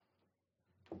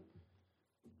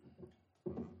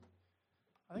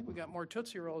We got more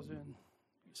Tootsie Rolls in.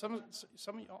 Some of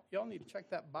y'all need to check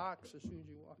that box as soon as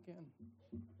you walk in.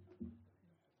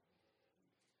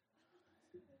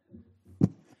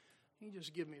 You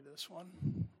just give me this one.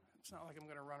 It's not like I'm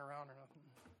going to run around or nothing.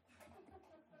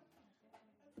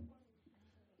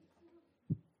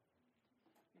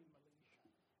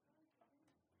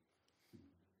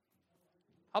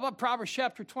 How about Proverbs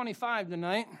chapter 25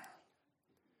 tonight?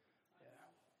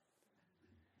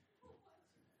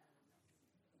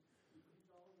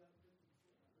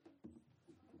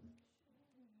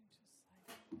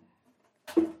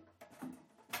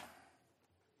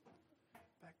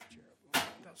 Back the chair up.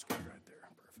 That's good right there.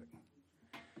 Perfect.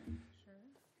 Sure?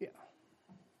 Yeah.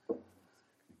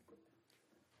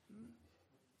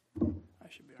 I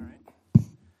should be all right.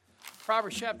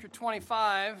 Proverbs chapter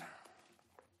 25.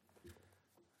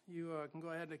 You can go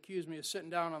ahead and accuse me of sitting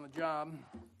down on the job.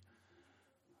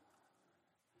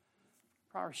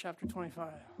 Proverbs chapter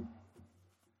 25.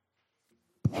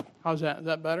 How's that? Is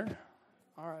that better?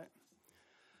 All right.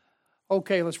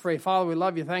 Okay, let's pray. Father, we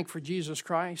love you. Thank you for Jesus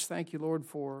Christ. Thank you, Lord,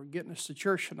 for getting us to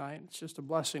church tonight. It's just a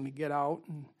blessing to get out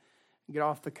and get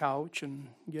off the couch and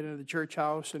get into the church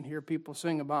house and hear people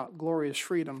sing about glorious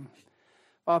freedom.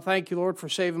 Father, thank you, Lord, for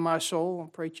saving my soul.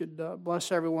 I pray that you'd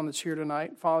bless everyone that's here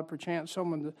tonight. Father, perchance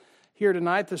someone here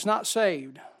tonight that's not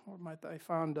saved. Lord, might they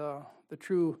find the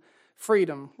true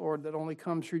freedom, Lord, that only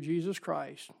comes through Jesus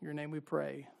Christ. In your name we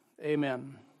pray.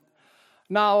 Amen.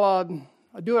 Now,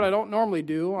 I do what I don't normally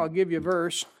do. I'll give you a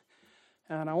verse,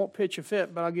 and I won't pitch a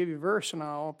fit, but I'll give you a verse, and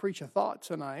I'll preach a thought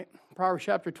tonight. Proverbs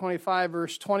chapter 25,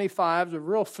 verse 25 is a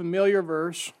real familiar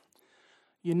verse.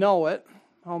 You know it.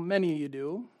 How many of you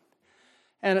do?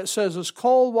 And it says, as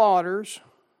cold waters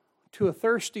to a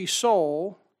thirsty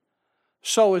soul,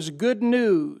 so is good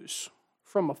news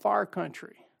from a far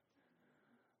country.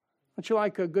 Don't you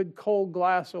like a good cold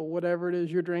glass of whatever it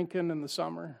is you're drinking in the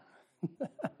summer?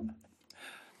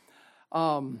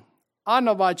 I don't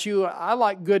know about you, I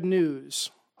like good news.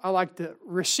 I like to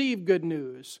receive good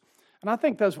news. And I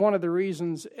think that's one of the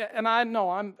reasons, and I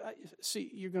know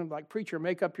you're going to like, preacher,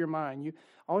 make up your mind. You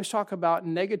always talk about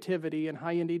negativity and how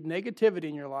you need negativity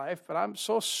in your life, but I'm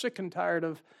so sick and tired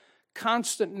of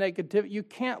constant negativity. You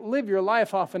can't live your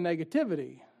life off of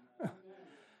negativity.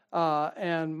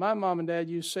 And my mom and dad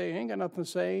used to say, ain't got nothing to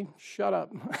say, shut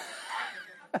up.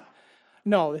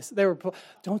 No, they were,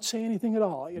 don't say anything at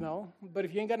all, But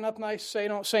if you ain't got nothing nice to say,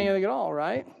 don't say anything at all,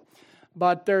 right?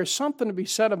 But there's something to be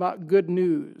said about good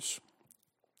news.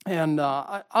 And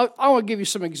I want to give you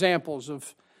some examples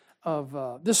of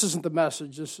this isn't the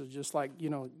message. This is just like,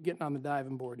 getting on the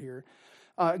diving board here.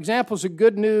 Examples of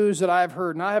good news that I've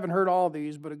heard, and I haven't heard all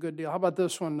these, but a good deal. How about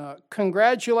this one?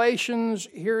 Congratulations,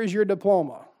 here is your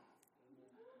diploma.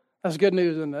 That's good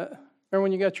news, isn't it? Remember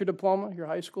when you got your diploma, your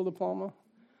high school diploma?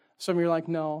 Some of you are like,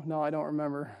 no, I don't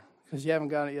remember, because you haven't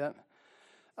got it yet.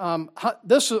 I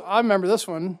remember this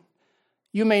one.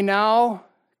 You may now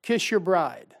kiss your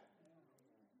bride.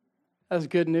 That's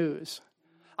good news.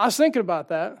 I was thinking about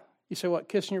that. You say, what,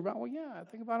 kissing your bride? Well, yeah, I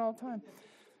think about it all the time.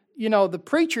 The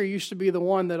preacher used to be the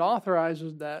one that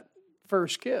authorizes that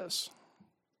first kiss.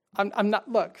 I'm not,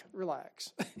 look,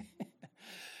 relax.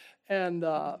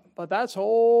 But that's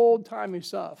old-timey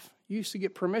stuff. You used to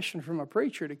get permission from a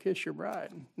preacher to kiss your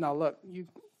bride. Now, look, you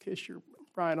kiss your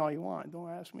bride all you want. Don't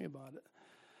ask me about it.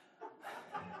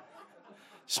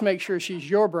 Just make sure she's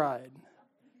your bride.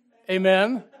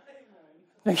 Amen?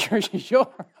 Make sure she's yours.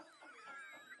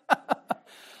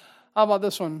 How about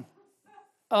this one?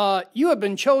 You have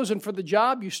been chosen for the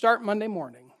job. You start Monday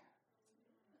morning.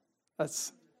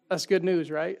 That's good news,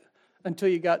 right? Until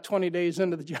you got 20 days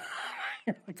into the job.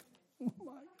 You're like, oh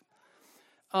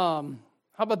my.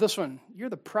 How about this one? You're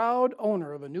the proud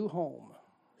owner of a new home.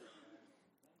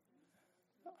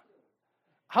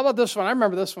 How about this one? I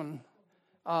remember this one.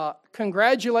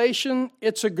 Congratulations,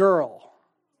 it's a girl.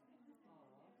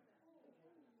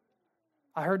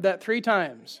 I heard that 3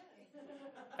 times.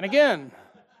 And again.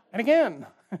 And again.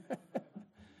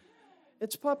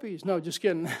 It's puppies. No, just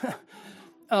kidding.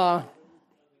 How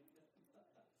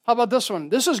about this one?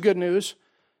 This is good news.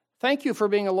 Thank you for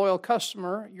being a loyal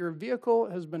customer. Your vehicle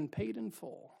has been paid in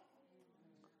full.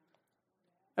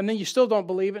 And then you still don't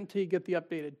believe it until you get the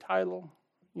updated title,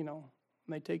 and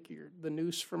they take the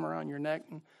noose from around your neck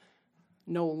and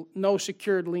no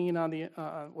secured lien on the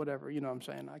whatever, what I'm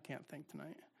saying. I can't think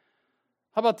tonight.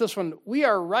 How about this one? We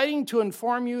are writing to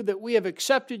inform you that we have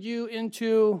accepted you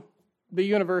into the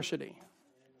university.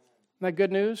 Isn't that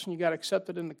good news? You got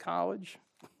accepted into college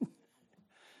and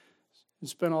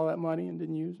spent all that money and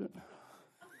didn't use it.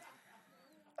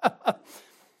 How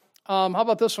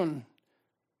about this one?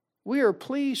 we are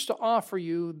pleased to offer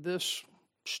you this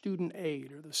student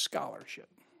aid or this scholarship.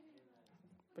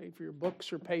 Pay for your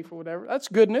books or pay for whatever. That's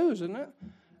good news, isn't it?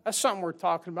 That's something we're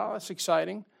talking about. That's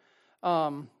exciting.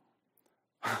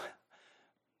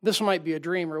 This might be a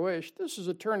dream or wish. This is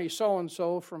attorney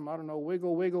so-and-so from, I don't know,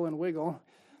 Wiggle, Wiggle, and Wiggle.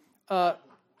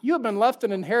 You have been left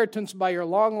an inheritance by your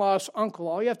long-lost uncle.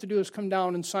 All you have to do is come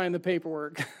down and sign the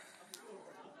paperwork.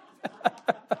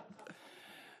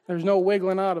 There's no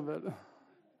wiggling out of it.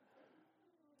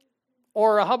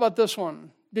 Or how about this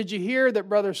one? Did you hear that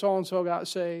brother so-and-so got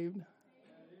saved?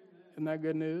 Isn't that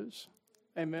good news?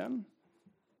 Amen.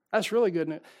 That's really good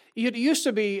news. It used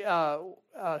to be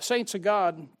saints of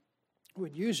God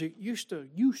would used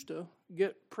to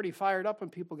get pretty fired up when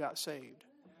people got saved.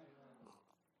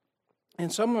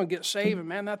 And someone would get saved, and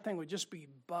man, that thing would just be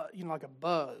like a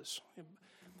buzz.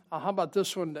 How about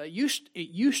this one? It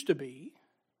used to be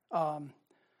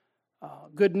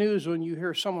good news when you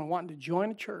hear someone wanting to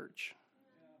join a church.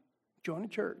 Join a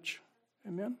church.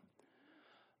 Amen.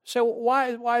 So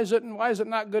why is it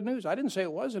not good news? I didn't say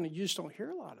it wasn't. You just don't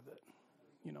hear a lot of it.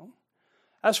 You know.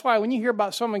 That's why when you hear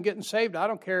about someone getting saved, I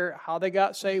don't care how they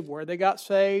got saved, where they got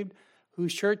saved,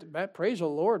 whose church. Praise the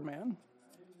Lord, man.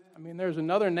 I mean, there's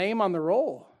another name on the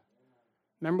roll.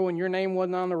 Remember when your name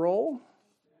wasn't on the roll?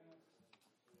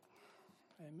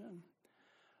 Amen.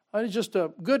 It's just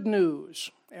good news.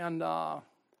 And I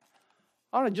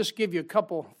want to just give you a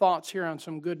couple thoughts here on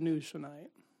some good news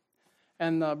tonight.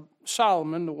 And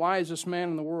Solomon, the wisest man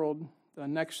in the world,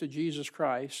 next to Jesus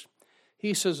Christ,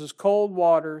 he says, as cold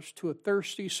waters to a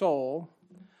thirsty soul,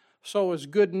 so is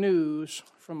good news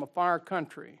from a far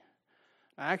country.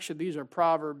 Actually, these are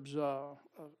Proverbs,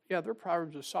 they're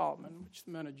Proverbs of Solomon, which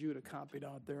the men of Judah copied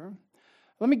out there.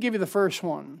 Let me give you the first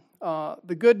one.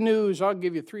 The good news, I'll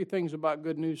give you three things about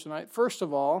good news tonight. First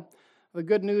of all, the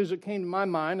good news that came to my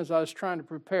mind as I was trying to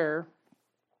prepare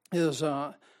is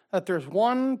that there's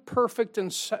one perfect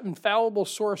and infallible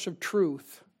source of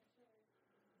truth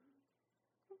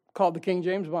called the King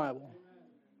James Bible.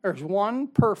 There's one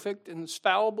perfect and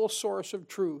infallible source of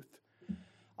truth.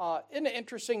 Isn't it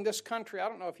interesting, this country, I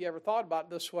don't know if you ever thought about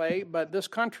it this way, but this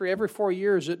country, every 4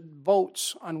 years, it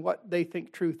votes on what they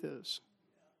think truth is.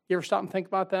 You ever stop and think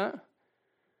about that?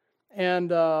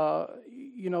 And,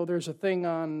 there's a thing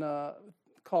on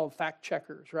called fact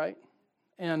checkers, right?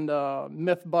 And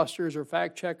myth busters or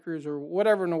fact checkers or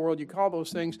whatever in the world you call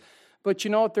those things. But you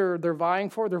know what they're vying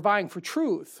for? They're vying for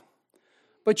truth.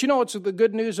 But you know what's the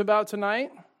good news about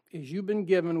tonight? Is you've been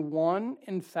given one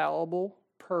infallible,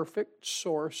 perfect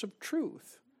source of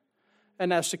truth.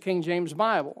 And that's the King James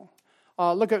Bible.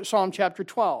 Look at Psalm chapter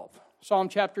 12. Psalm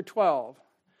chapter 12.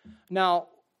 Now,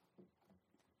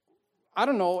 I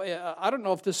don't know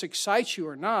if this excites you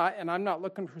or not, and I'm not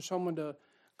looking for someone to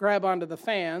grab onto the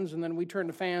fans, and then we turn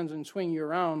the fans and swing you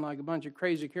around like a bunch of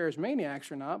crazy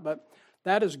charismaniacs or not, but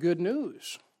that is good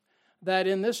news. That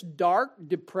in this dark,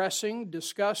 depressing,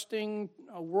 disgusting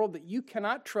world that you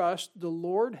cannot trust, the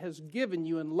Lord has given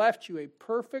you and left you a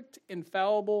perfect,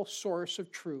 infallible source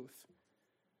of truth.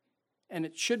 And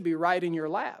it should be right in your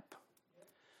lap.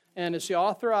 And it's the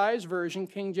Authorized Version,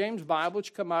 King James Bible,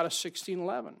 which come out of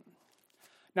 1611.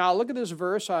 Now, look at this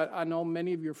verse. I know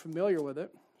many of you are familiar with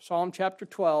it. Psalm chapter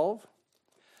 12,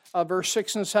 verse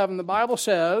 6 and 7. The Bible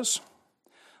says,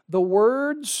 the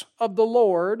words of the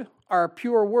Lord are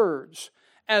pure words,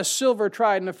 as silver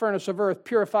tried in the furnace of earth,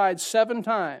 purified 7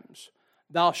 times.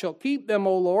 Thou shalt keep them,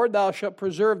 O Lord. Thou shalt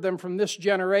preserve them from this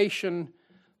generation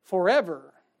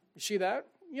forever. You see that?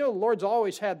 You know, the Lord's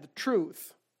always had the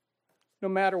truth, no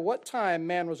matter what time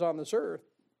man was on this earth.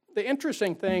 The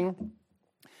interesting thing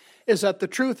is that the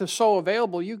truth is so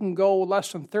available, you can go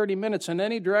less than 30 minutes in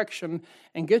any direction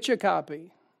and get you a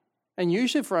copy, and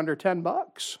usually for under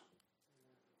 $10.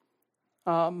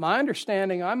 My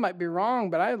understanding, I might be wrong,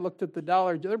 but I looked at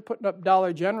they're putting up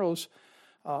Dollar Generals,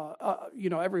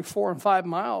 every 4 and 5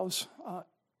 miles.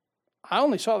 I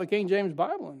only saw the King James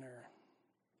Bible in there.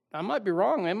 I might be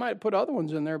wrong. They might put other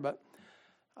ones in there, but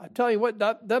I tell you what,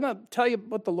 doesn't I tell you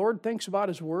what the Lord thinks about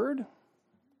His Word?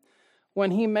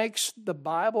 When He makes the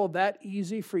Bible that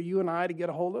easy for you and I to get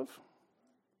a hold of?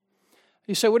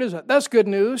 You say, what is that? That's good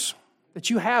news that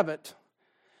you have it.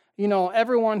 You know,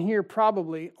 everyone here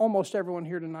almost everyone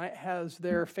here tonight has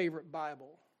their favorite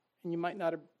Bible. And you might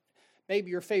not have, maybe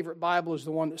your favorite Bible is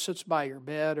the one that sits by your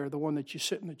bed or the one that you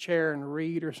sit in the chair and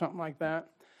read or something like that.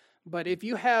 But if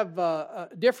you have a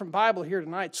different Bible here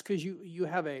tonight, it's because you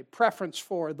have a preference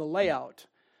for the layout.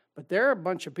 But there are a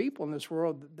bunch of people in this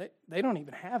world that they don't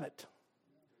even have it.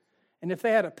 And if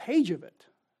they had a page of it,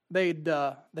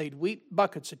 they'd weep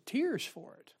buckets of tears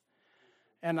for it.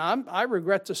 And I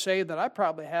regret to say that I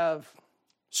probably have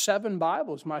 7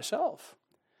 Bibles myself,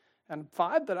 and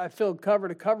 5 that I filled cover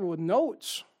to cover with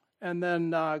notes. And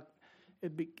then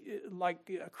it'd be like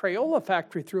a Crayola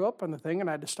factory threw up on the thing, and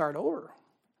I had to start over.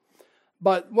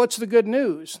 But what's the good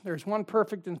news? There's one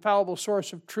perfect, infallible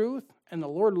source of truth, and the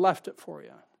Lord left it for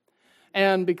you.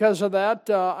 And because of that,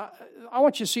 I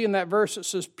want you to see in that verse it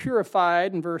says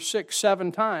purified in verse 6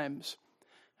 7 times.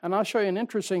 And I'll show you an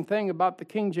interesting thing about the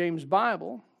King James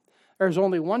Bible. There's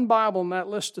only one Bible in that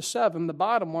list of 7, the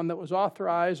bottom one, that was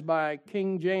authorized by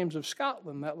King James of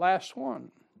Scotland, that last one.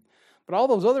 But all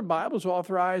those other Bibles were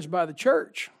authorized by the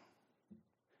church.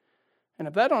 And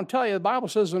if that don't tell you, the Bible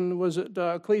says in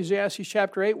Ecclesiastes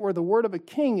chapter 8, where the word of a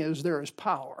king is, there is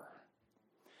power.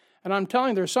 And I'm telling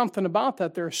you, there's something about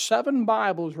that. There are 7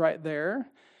 Bibles right there,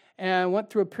 and went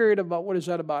through a period of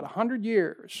about 100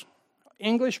 years.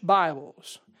 English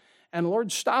Bibles. And the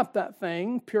Lord stopped that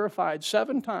thing, purified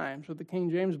 7 times with the King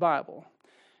James Bible.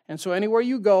 And so anywhere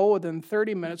you go, within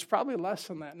 30 minutes, probably less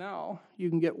than that now, you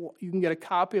can get a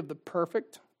copy of the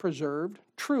perfect, preserved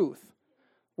truth,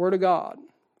 Word of God.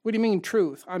 What do you mean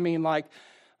truth? I mean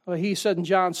he said in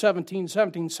John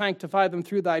 17:17, sanctify them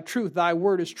through thy truth. Thy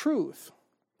word is truth.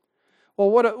 Well,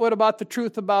 what about the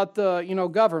truth about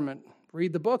government?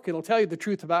 Read the book. It'll tell you the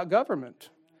truth about government.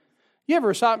 You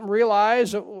ever stop and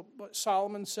realize what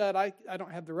Solomon said? I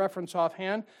don't have the reference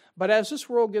offhand, but as this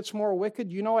world gets more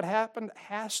wicked, you know what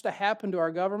has to happen to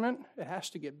our government? It has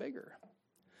to get bigger.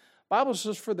 The Bible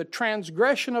says, for the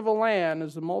transgression of a land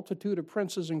is the multitude of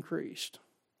princes increased.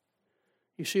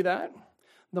 You see that?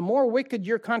 The more wicked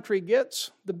your country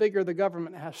gets, the bigger the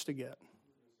government has to get.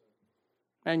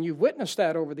 And you've witnessed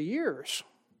that over the years.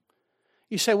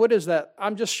 You say, what is that?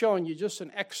 I'm just showing you just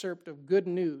an excerpt of good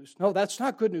news. No, that's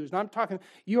not good news. I'm talking,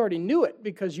 you already knew it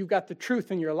because you've got the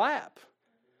truth in your lap.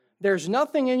 There's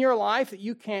nothing in your life that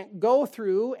you can't go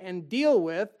through and deal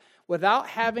with without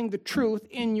having the truth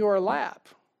in your lap.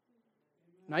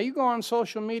 Now you go on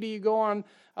social media, you go on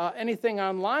anything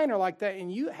online or like that,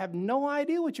 and you have no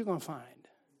idea what you're going to find.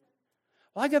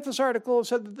 Well, I got this article that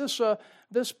said that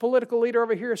this political leader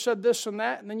over here said this and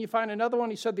that, and then you find another one,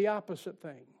 he said the opposite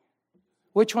thing.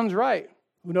 Which one's right?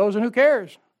 Who knows and who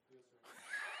cares?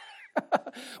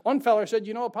 One feller said,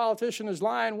 a politician is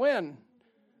lying when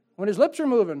his lips are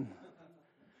moving.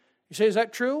 You say, is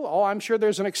that true? Oh, I'm sure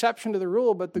there's an exception to the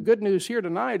rule, but the good news here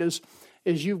tonight is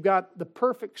you've got the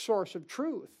perfect source of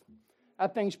truth.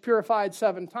 That thing's purified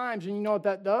 7 times, and you know what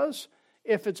that does?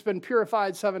 If it's been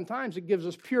purified 7 times, it gives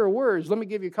us pure words. Let me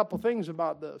give you a couple things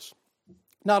about this.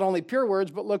 Not only pure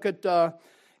words, but look at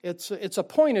it's a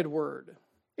pointed word.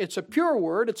 It's a pure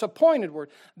word. It's a pointed word.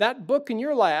 That book in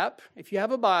your lap, if you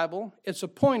have a Bible, it's a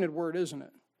pointed word, isn't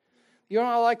it? You know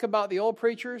what I like about the old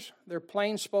preachers? They're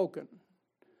plain spoken.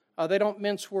 They don't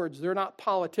mince words. They're not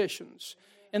politicians.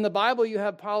 In the Bible, you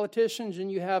have politicians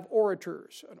and you have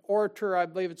orators. An orator, I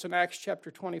believe it's in Acts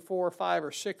chapter 24, 5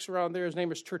 or 6 around there. His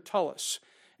name is Tertullus,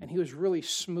 and he was really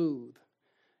smooth.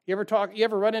 You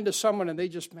ever run into someone and they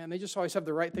just always have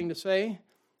the right thing to say?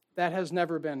 That has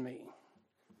never been me.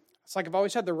 It's like I've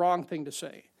always had the wrong thing to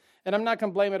say. And I'm not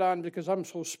going to blame it on because I'm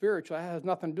so spiritual. It has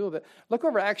nothing to do with it. Look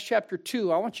over Acts chapter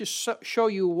 2. I want you to show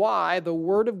you why the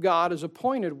Word of God is a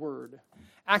pointed word.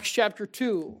 Acts chapter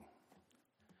 2.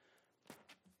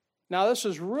 Now, this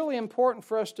is really important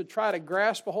for us to try to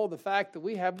grasp a hold of the fact that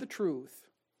we have the truth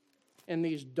in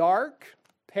these dark,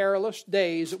 perilous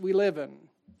days that we live in.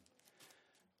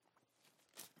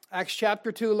 Acts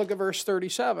chapter 2, look at verse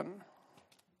 37.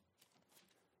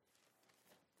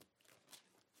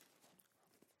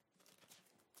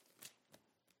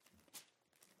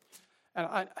 And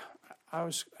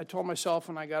I told myself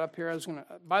when I got up here, I was going to,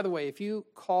 by the way, if you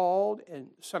called and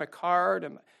sent a card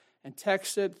and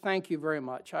texted, thank you very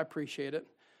much. I appreciate it.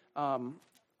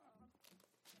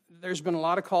 There's been a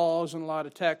lot of calls and a lot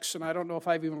of texts, and I don't know if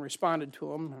I've even responded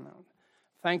to them. And I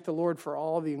thank the Lord for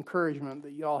all the encouragement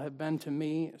that y'all have been to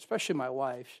me, especially my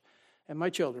wife and my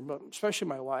children, but especially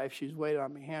my wife. She's waited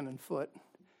on me hand and foot.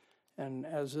 And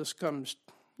as this comes,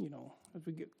 as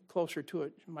we get closer to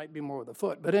it, it might be more with the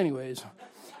foot. But anyways,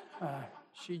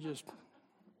 she just,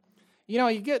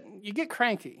 you get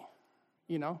cranky,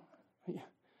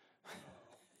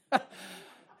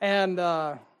 And,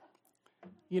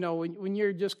 when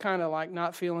you're just kind of like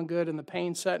not feeling good and the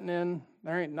pain setting in,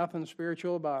 there ain't nothing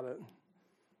spiritual about it.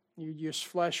 Your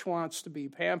flesh wants to be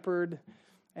pampered,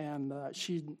 and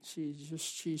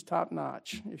she's top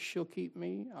notch. If she'll keep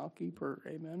me, I'll keep her.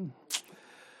 Amen.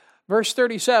 Verse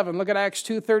 37, look at Acts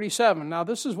 2:37. Now,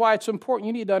 this is why it's important.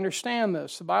 You need to understand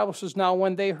this. The Bible says, now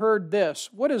when they heard this,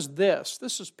 what is this?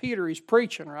 This is Peter. He's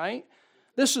preaching, right?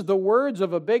 This is the words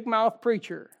of a big mouth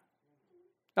preacher.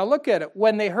 Now look at it.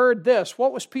 When they heard this,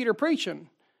 what was Peter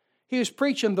preaching? He was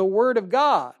preaching the Word of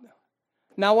God.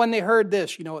 Now when they heard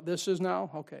this, you know what this is now?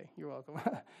 Okay, you're welcome.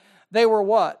 They were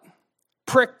what?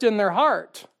 Pricked in their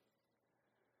heart.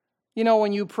 You know,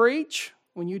 when you preach,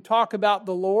 when you talk about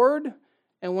the Lord,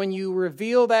 and when you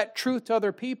reveal that truth to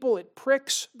other people, it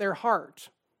pricks their heart.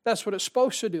 That's what it's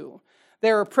supposed to do.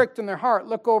 They were pricked in their heart.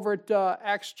 Look over at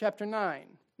Acts chapter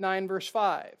 9 verse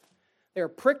 5. They were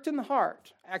pricked in the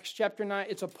heart. Acts chapter 9,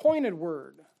 it's a pointed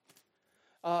word.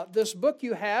 This book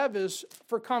you have is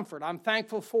for comfort. I'm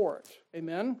thankful for it.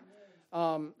 Amen.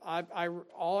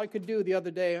 All I could do the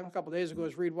other day, a couple of days ago,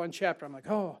 is read one chapter. I'm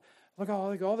like, oh, look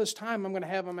all this time I'm going to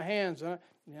have on my hands.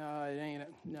 No, it ain't.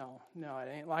 No, it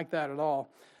ain't like that at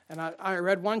all. And I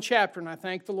read one chapter, and I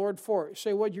thank the Lord for it. You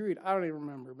say, what'd you read? I don't even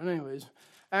remember. But anyways,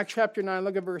 Acts chapter 9,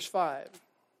 look at verse 5.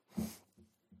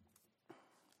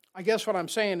 I guess what I'm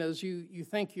saying is you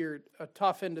think you're a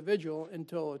tough individual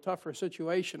until a tougher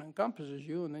situation encompasses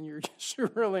you, and then you're just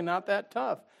really not that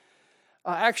tough.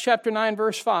 Acts chapter 9,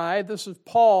 verse 5, this is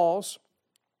Paul's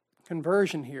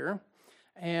conversion here.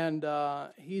 And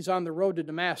he's on the road to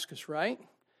Damascus, right?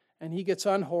 And he gets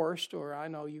unhorsed, or I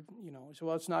know you know, so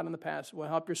well, it's not in the past. Well,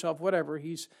 help yourself, whatever.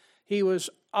 He was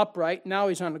upright, now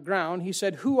he's on the ground. He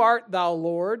said, "Who art thou,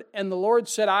 Lord?" And the Lord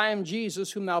said, "I am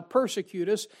Jesus, whom thou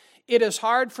persecutest. It is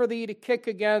hard for thee to kick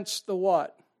against the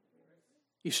what?"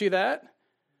 You see that?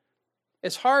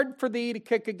 It's hard for thee to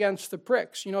kick against the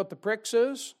pricks. You know what the pricks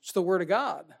is? It's the Word of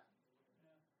God.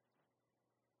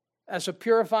 As a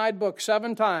purified book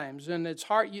 7 times, and it's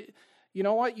hard. You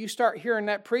know what? You start hearing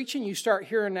that preaching, you start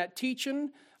hearing that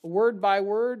teaching, word by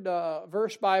word,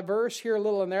 verse by verse, here a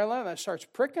little and there a little, that starts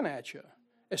pricking at you.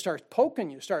 It starts poking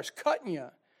you, it starts cutting you.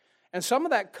 And some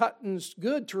of that cutting's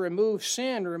good to remove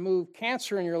sin, to remove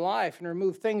cancer in your life, and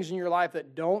remove things in your life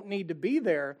that don't need to be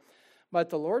there. But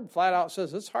the Lord flat out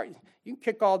says, it's hard. You can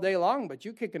kick all day long, but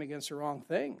you're kicking against the wrong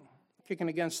thing. Kicking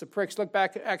against the pricks. Look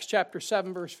back at Acts chapter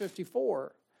 7, verse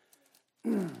 54.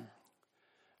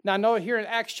 Now, note here in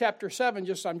Acts chapter 7,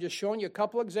 I'm just showing you a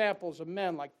couple examples of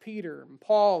men like Peter and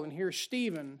Paul, and here's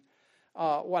Stephen.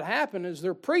 What happened is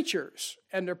they're preachers,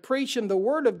 and they're preaching the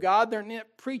Word of God. They're not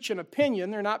preaching opinion.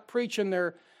 They're not preaching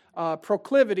their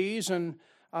proclivities, and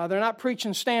they're not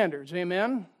preaching standards.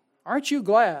 Amen? Aren't you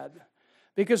glad?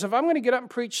 Because if I'm going to get up and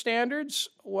preach standards,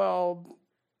 well,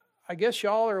 I guess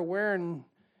y'all are wearing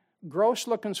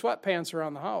gross-looking sweatpants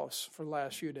around the house for the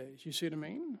last few days. You see what I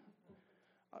mean?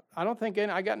 I don't think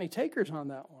I got any takers on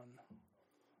that one.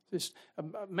 This, a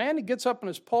man who gets up in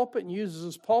his pulpit and uses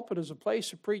his pulpit as a place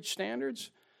to preach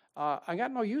standards, I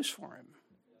got no use for him.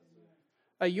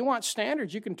 You want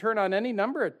standards, you can turn on any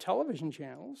number of television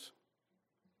channels.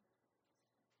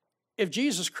 If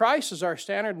Jesus Christ is our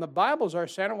standard and the Bible is our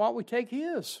standard, why don't we take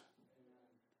His?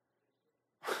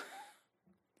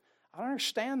 I don't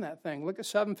understand that thing. Look at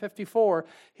 754.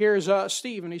 Here's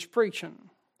Stephen, he's preaching.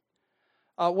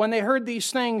 When they heard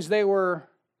these things, they were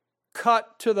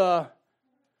cut to the,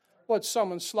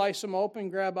 someone slice them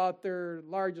open, grab out their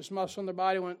largest muscle in their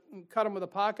body, went and cut them with a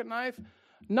pocket knife?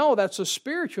 No, that's a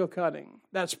spiritual cutting.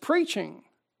 That's preaching.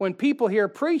 When people hear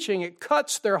preaching, it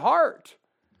cuts their heart.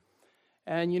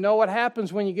 And you know what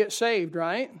happens when you get saved,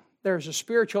 right? There's a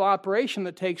spiritual operation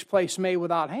that takes place made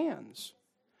without hands.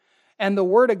 And the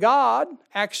Word of God,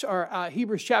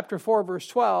 Hebrews chapter 4, verse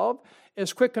 12,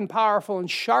 is quick and powerful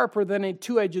and sharper than a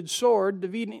two-edged sword,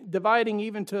 dividing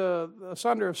even to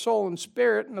asunder of soul and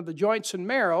spirit and of the joints and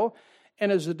marrow, and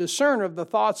is a discerner of the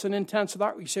thoughts and intents of the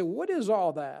heart. You say, what is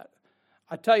all that?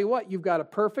 I tell you what, you've got a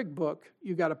perfect book,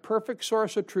 you've got a perfect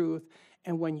source of truth,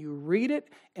 and when you read it,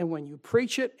 and when you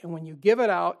preach it, and when you give it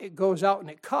out, it goes out and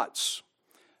it cuts.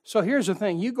 So here's the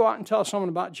thing. You go out and tell someone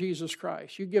about Jesus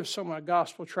Christ. You give someone a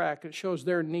gospel tract that shows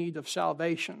their need of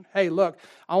salvation. Hey, look,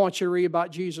 I want you to read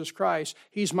about Jesus Christ.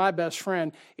 He's my best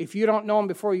friend. If you don't know Him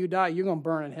before you die, you're going to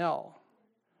burn in hell.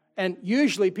 And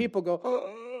usually people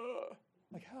go,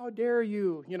 like, how dare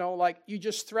you? You know, like you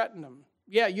just threaten them.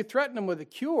 Yeah, you threaten them with a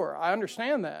cure. I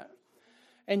understand that.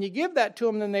 And you give that to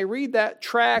them, then they read that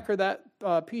tract or that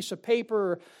piece of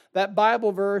paper or that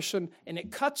Bible verse, and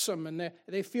it cuts them, and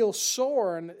they feel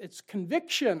sore, and it's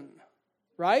conviction,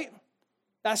 right?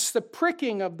 That's the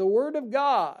pricking of the Word of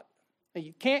God. And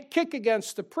you can't kick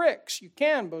against the pricks. You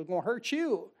can, but it won't hurt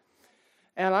you.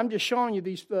 And I'm just showing you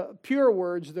these pure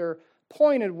words. They're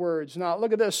pointed words. Now,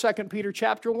 look at this, 2 Peter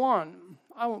chapter 1.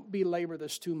 I won't belabor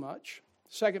this too much.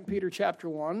 2 Peter chapter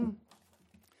 1.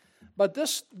 But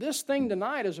this thing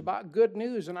tonight is about good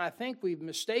news, and I think we've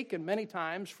mistaken many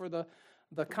times for the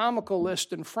the comical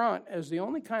list in front as the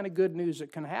only kind of good news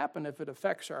that can happen if it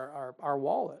affects our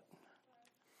wallet.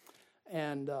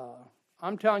 And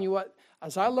I'm telling you what,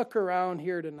 as I look around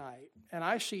here tonight and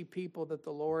I see people that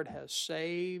the Lord has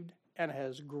saved and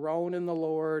has grown in the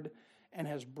Lord and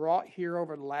has brought here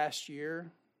over the last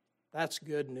year, that's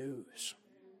good news.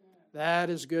 That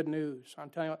is good news. I'm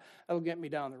telling you what, that'll get me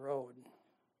down the road.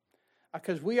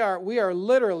 Because we are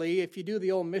literally, if you do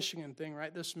the old Michigan thing,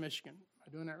 right? This is Michigan. Am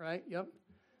I doing that right? Yep.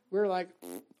 We're like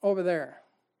over there.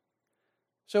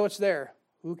 So it's there.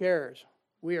 Who cares?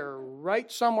 We are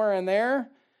right somewhere in there,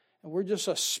 and we're just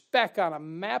a speck on a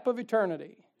map of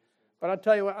eternity. But I'll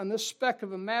tell you what, on this speck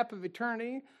of a map of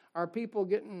eternity, are people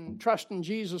trusting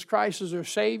Jesus Christ as their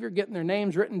Savior, getting their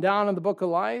names written down in the book of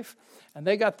life, and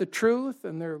they got the truth,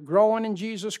 and they're growing in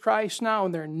Jesus Christ now,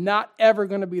 and they're not ever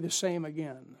going to be the same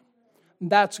again.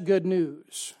 That's good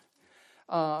news.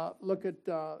 Look at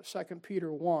 2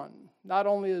 Peter 1. Not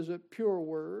only is it pure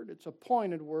word, it's a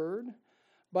pointed word,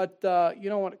 but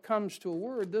when it comes to a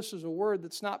word, this is a word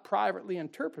that's not privately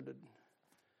interpreted.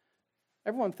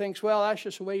 Everyone thinks, well, that's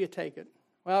just the way you take it.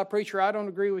 Well, preacher, I don't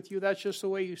agree with you. That's just the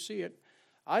way you see it.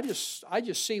 I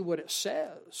just see what it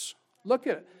says. Look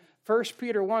at it. 1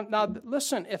 Peter 1. Now,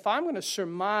 listen, if I'm going to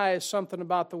surmise something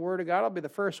about the Word of God, I'll be the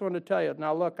first one to tell you.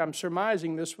 Now, look, I'm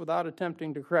surmising this without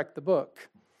attempting to correct the book.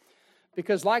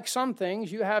 Because like some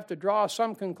things, you have to draw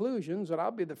some conclusions, and I'll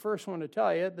be the first one to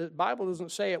tell you the Bible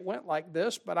doesn't say it went like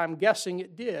this, but I'm guessing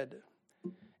it did.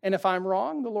 And if I'm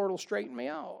wrong, the Lord will straighten me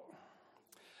out.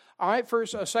 All right,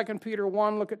 2 Peter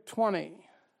 1, look at 20.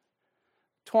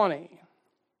 20. It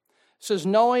says,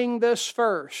 knowing this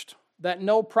first, that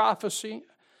no prophecy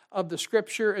of the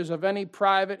Scripture is of any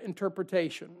private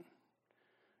interpretation.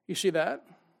 You see that?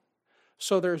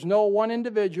 So there's no one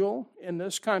individual in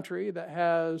this country that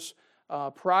has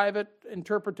private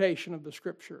interpretation of the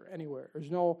Scripture anywhere.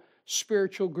 There's no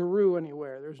spiritual guru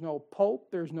anywhere. There's no pope.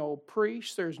 There's no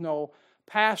priest. There's no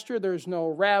pastor. There's no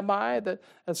rabbi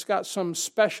that's got some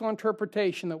special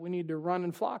interpretation that we need to run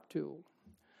and flock to.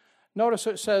 Notice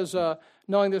it says,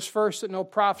 knowing this first, that no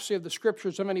prophecy of the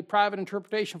Scriptures of any private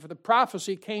interpretation, for the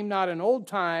prophecy came not in old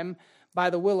time by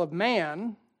the will of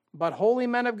man, but holy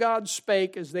men of God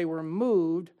spake as they were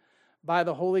moved by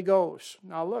the Holy Ghost.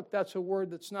 Now look, that's a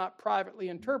word that's not privately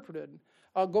interpreted.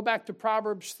 Go back to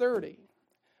Proverbs 30.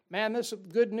 Man, this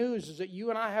good news is that you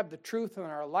and I have the truth in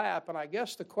our lap, and I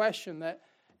guess the question that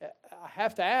I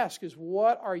have to ask is,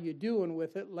 what are you doing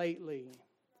with it lately?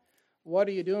 What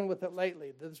are you doing with it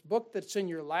lately? This book that's in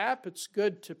your lap, it's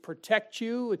good to protect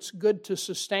you, it's good to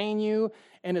sustain you,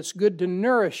 and it's good to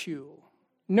nourish you.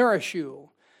 Nourish you.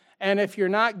 And if you're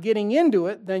not getting into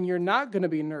it, then you're not going to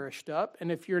be nourished up.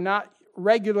 And if you're not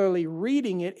regularly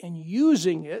reading it and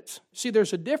using it, see,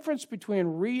 there's a difference between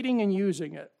reading and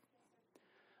using it.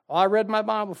 Well, I read my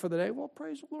Bible for the day. Well,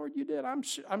 praise the Lord, you did.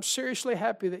 I'm seriously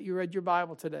happy that you read your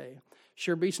Bible today.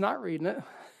 Sure beats not reading it.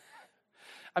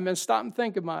 I mean, stop and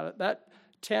think about it. That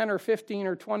 10 or 15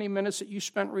 or 20 minutes that you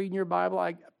spent reading your Bible,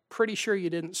 I'm pretty sure you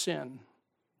didn't sin.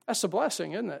 That's a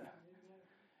blessing, isn't it?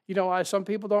 You know why some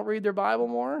people don't read their Bible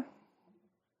more?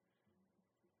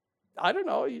 I don't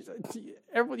know.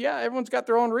 Everyone's got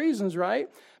their own reasons, right?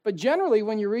 But generally,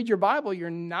 when you read your Bible, you're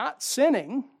not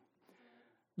sinning.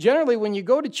 Generally, when you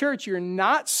go to church, you're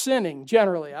not sinning,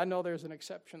 generally. I know there's an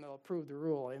exception that will prove the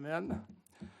rule, amen?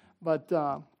 But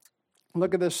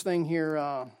look at this thing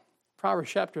here, Proverbs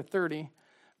chapter 30,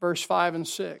 verse 5 and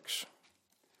 6.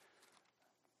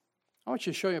 I want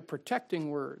you to show you protecting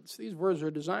words. These words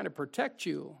are designed to protect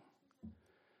you.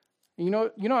 You know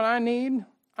what I need?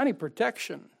 I need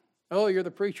protection. Oh, you're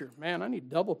the preacher. Man, I need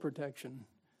double protection.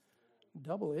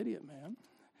 Double idiot, man.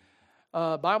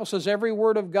 Bible says every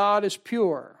word of God is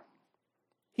pure.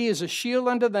 He is a shield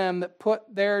unto them that put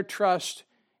their trust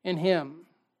in him.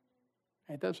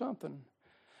 Ain't that something?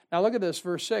 Now look at this,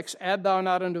 verse 6. Add thou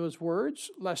not unto his words,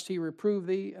 lest he reprove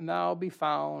thee, and thou be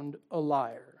found a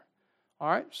liar. All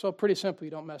right, so pretty simple,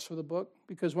 you don't mess with the book,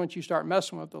 because once you start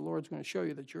messing with it, the Lord's going to show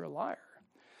you that you're a liar.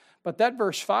 But that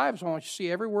verse 5 is I want you to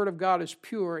see, every word of God is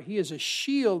pure. He is a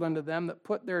shield unto them that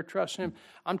put their trust in him.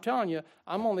 I'm telling you,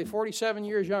 I'm only 47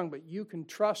 years young, but you can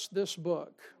trust this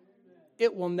book.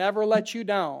 It will never let you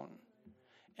down.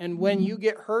 And when you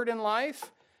get hurt in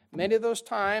life, many of those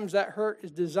times that hurt is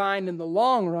designed in the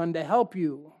long run to help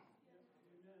you.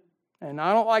 And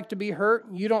I don't like to be hurt,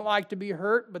 and you don't like to be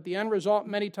hurt, but the end result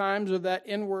many times of that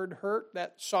inward hurt,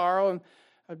 that sorrow, and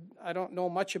I don't know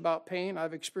much about pain.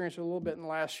 I've experienced it a little bit in the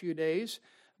last few days.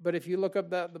 But if you look up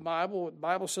the Bible, what the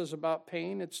Bible says about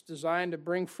pain, it's designed to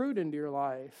bring fruit into your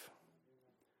life.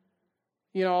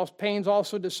 You know, pain's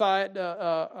also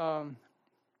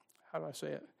how how do I say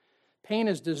it? Pain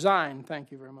is designed,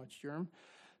 thank you very much, Jerm.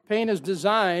 Pain is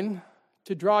designed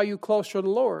to draw you closer to the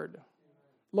Lord.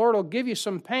 Lord will give you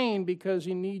some pain because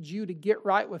He needs you to get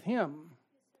right with Him.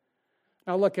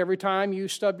 Now look, every time you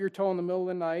stub your toe in the middle of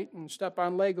the night and step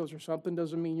on Legos or something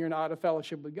doesn't mean you're not out of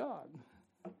fellowship with God.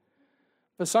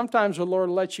 But sometimes the Lord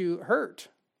will let you hurt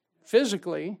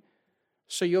physically,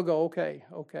 so you'll go, okay,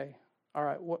 all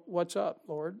right, what's up,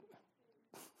 Lord?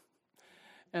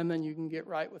 And then you can get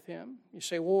right with Him. You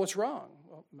say, well, what's wrong?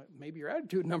 Well, maybe your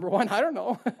attitude, number one, I don't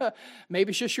know.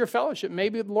 Maybe it's just your fellowship.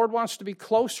 Maybe the Lord wants to be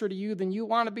closer to you than you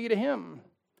want to be to Him.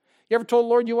 You ever told the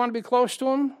Lord you want to be close to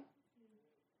Him?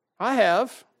 I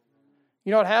have.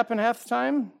 You know what happened half the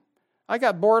time? I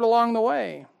got bored along the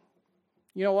way.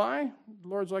 You know why? The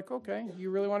Lord's like, okay, you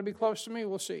really want to be close to me?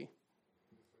 We'll see. I'm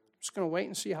just going to wait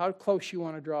and see how close you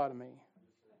want to draw to me.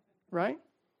 Right?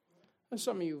 And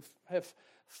some of you have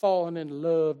fallen in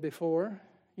love before,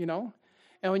 you know.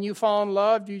 And when you fall in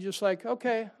love, you just like,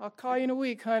 okay, I'll call you in a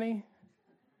week, honey.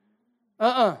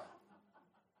 You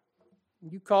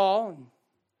call, and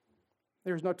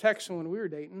there was no texting when we were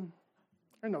dating.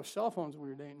 There were no cell phones when we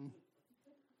were dating.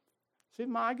 See,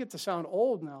 I get to sound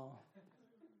old now.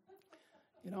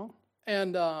 You know.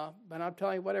 And I'm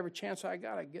telling you, whatever chance I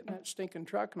got, I get in that stinking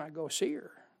truck and I go see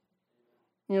her.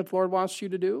 You know what the Lord wants you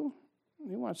to do?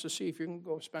 He wants to see if you can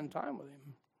go spend time with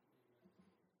Him.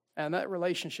 And that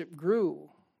relationship grew,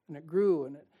 and it grew,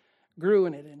 and it grew,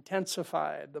 and it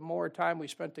intensified the more time we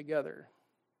spent together.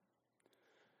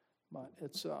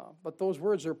 But those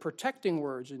words are protecting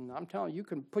words, and I'm telling you, you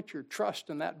can put your trust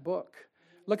in that book.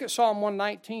 Look at Psalm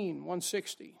 119,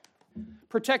 160.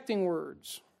 Protecting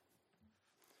words.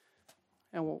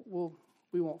 And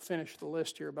we won't finish the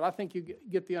list here, but I think you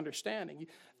get the understanding.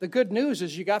 The good news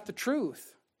is you got the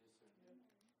truth.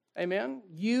 Amen?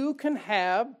 You can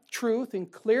have truth and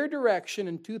clear direction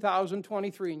in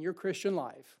 2023 in your Christian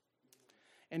life.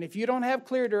 And if you don't have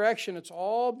clear direction, it's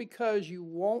all because you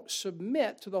won't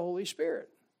submit to the Holy Spirit.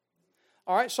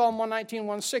 All right, Psalm 119,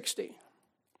 160.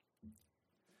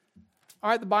 All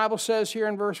right, the Bible says here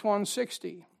in verse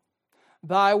 160,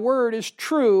 Thy word is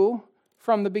true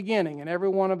from the beginning, and every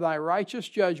one of Thy righteous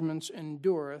judgments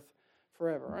endureth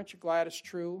forever. Aren't you glad it's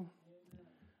true?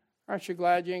 Aren't you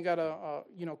glad you ain't got to,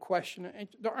 question it?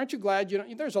 Aren't you glad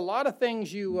there's a lot of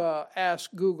things you ask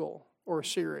Google or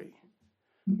Siri.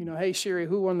 Hey Siri,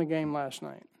 who won the game last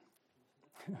night?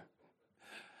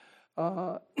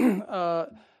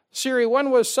 Siri,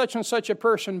 when was such and such a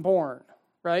person born?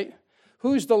 Right?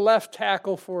 Who's the left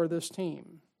tackle for this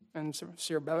team? And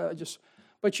Siri,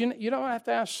 but you don't have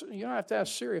to ask. You don't have to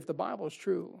ask Siri if the Bible is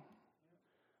true.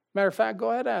 Matter of fact, go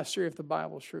ahead and ask Siri if the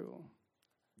Bible is true.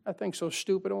 I think so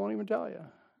stupid I won't even tell you.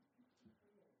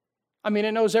 I mean,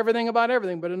 it knows everything about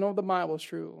everything, but it knows the Bible is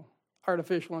true.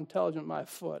 Artificial intelligence, my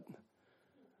foot.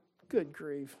 Good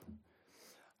grief.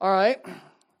 All right.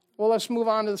 Well, let's move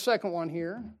on to the second one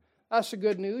here. That's the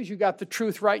good news. You got the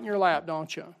truth right in your lap,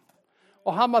 don't you?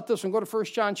 Well, how about this one? Go to 1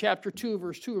 John chapter 2,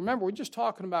 verse 2. Remember, we're just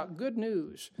talking about good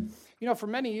news. For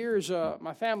many years,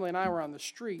 my family and I were on the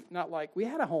street. Not like we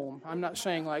had a home. I'm not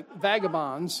saying like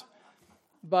vagabonds.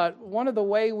 But one of the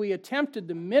way we attempted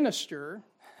to minister,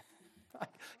 I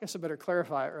guess I better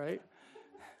clarify it, right?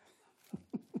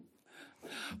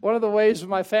 One of the ways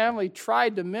my family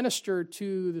tried to minister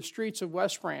to the streets of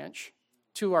West Branch,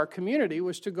 to our community,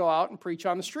 was to go out and preach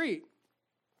on the street.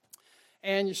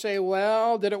 And you say,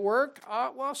 well, did it work?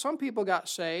 Well, some people got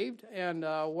saved, and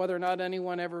whether or not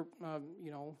anyone ever,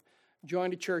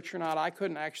 joined a church or not, I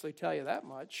couldn't actually tell you that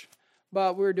much.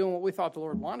 But we were doing what we thought the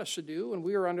Lord wanted us to do, and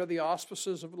we were under the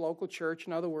auspices of a local church.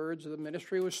 In other words, the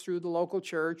ministry was through the local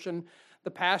church, and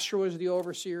the pastor was the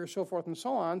overseer, so forth and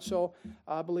so on. So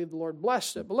I believe the Lord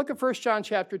blessed it. But look at 1 John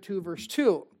chapter 2, verse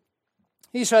 2.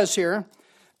 He says here,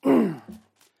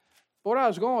 what I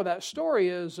was going with that story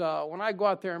is when I go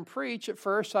out there and preach, at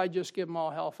first I just give them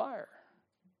all hellfire.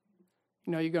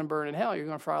 You're going to burn in hell. You're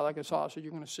going to fry like a sausage.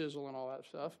 You're going to sizzle and all that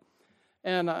stuff.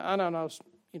 And I don't know,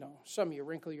 some of you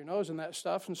wrinkle your nose in that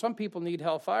stuff, and some people need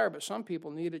hellfire, but some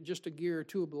people need it just a gear or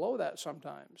two below that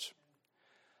sometimes.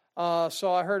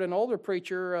 So I heard an older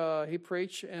preacher, he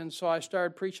preached, and so I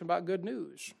started preaching about good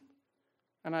news.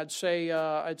 And I'd say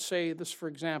this, for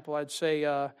example,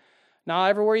 now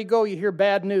everywhere you go, you hear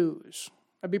bad news.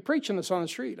 I'd be preaching this on the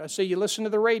street. I'd say, you listen to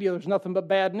the radio, there's nothing but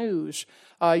bad news.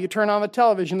 You turn on the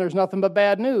television, there's nothing but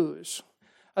bad news.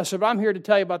 I said, I'm here to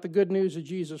tell you about the good news of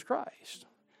Jesus Christ.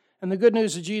 And the good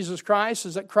news of Jesus Christ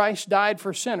is that Christ died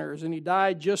for sinners, and He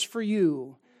died just for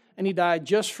you, and He died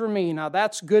just for me. Now,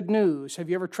 that's good news. Have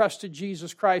you ever trusted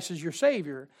Jesus Christ as your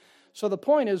Savior? So the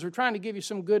point is, we're trying to give you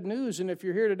some good news, and if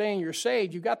you're here today and you're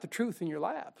saved, you've got the truth in your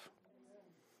lap.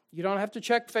 You don't have to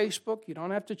check Facebook. You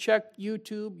don't have to check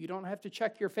YouTube. You don't have to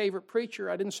check your favorite preacher.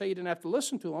 I didn't say you didn't have to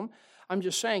listen to them. I'm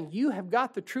just saying you have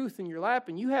got the truth in your lap,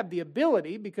 and you have the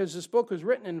ability, because this book was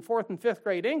written in 4th and 5th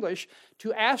grade English,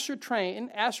 to ascertain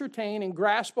and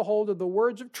grasp a hold of the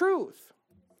words of truth.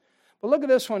 But look at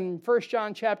this one, 1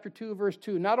 John chapter 2, verse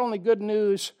 2. Not only good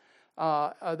news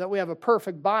that we have a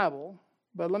perfect Bible,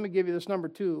 but let me give you this number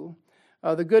 2.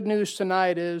 The good news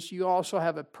tonight is you also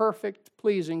have a perfect,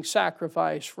 pleasing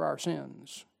sacrifice for our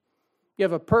sins. You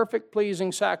have a perfect,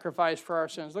 pleasing sacrifice for our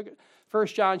sins. Look at 1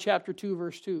 John chapter 2,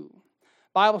 verse 2.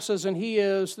 Bible says, and He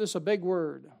is, this is a big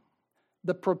word,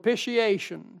 the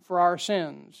propitiation for our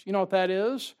sins. You know what that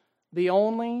is? The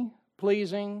only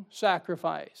pleasing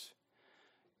sacrifice.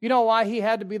 You know why He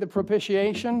had to be the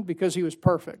propitiation? Because He was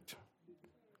perfect.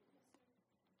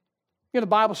 You know, the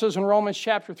Bible says in Romans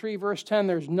chapter 3, verse 10,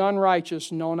 there's none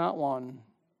righteous, no, not one.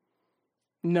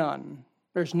 None.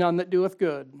 There's none that doeth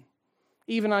good.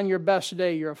 Even on your best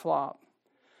day, you're a flop.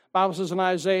 The Bible says in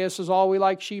Isaiah, it says, all we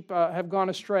like sheep have gone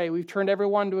astray. We've turned every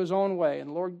one to his own way, and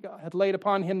the Lord hath laid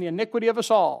upon Him the iniquity of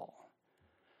us all.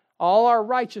 All our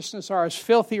righteousness are as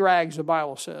filthy rags, the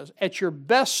Bible says. At your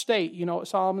best state, you know what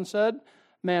Solomon said?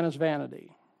 Man is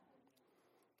vanity.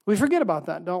 We forget about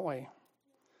that, don't we?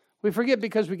 We forget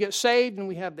because we get saved and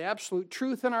we have the absolute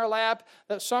truth in our lap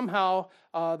that somehow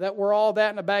that we're all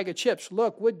that in a bag of chips.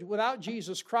 Look, without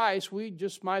Jesus Christ, we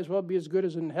just might as well be as good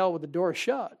as in hell with the door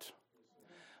shut.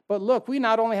 But look, we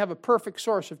not only have a perfect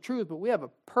source of truth, but we have a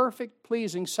perfect,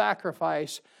 pleasing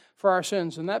sacrifice for our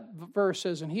sins. And that verse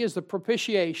says, and He is the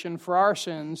propitiation for our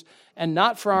sins, and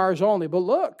not for ours only. But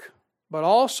look, but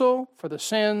also for the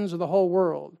sins of the whole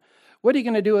world. What are you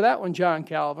going to do with that one, John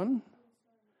Calvin?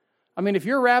 I mean, if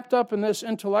you're wrapped up in this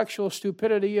intellectual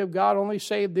stupidity of God only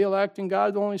saved the elect, and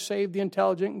God only saved the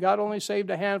intelligent, and God only saved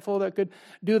a handful that could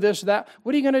do this, that,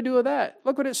 what are you going to do with that?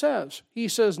 Look what it says. He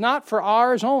says, not for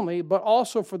ours only, but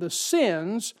also for the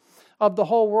sins of the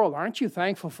whole world. Aren't you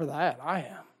thankful for that? I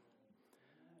am.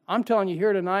 I'm telling you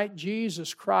here tonight,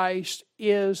 Jesus Christ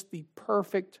is the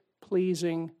perfect,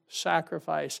 pleasing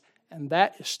sacrifice, and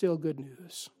that is still good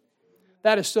news.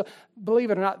 That is still, believe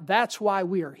it or not, that's why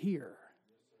we are here.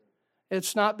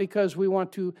 It's not because we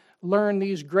want to learn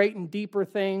these great and deeper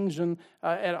things, and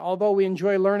although we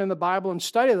enjoy learning the Bible and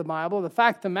study the Bible, the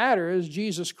fact of the matter is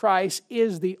Jesus Christ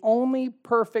is the only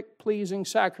perfect, pleasing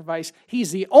sacrifice.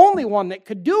 He's the only one that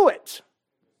could do it.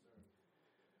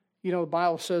 You know, the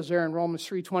Bible says there in Romans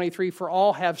 3:23, for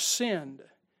all have sinned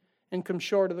and come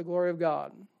short of the glory of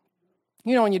God.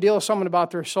 You know, when you deal with someone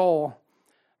about their soul,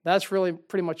 that's really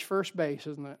pretty much first base,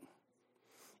 isn't it?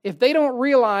 If they don't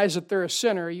realize that they're a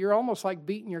sinner, you're almost like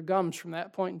beating your gums from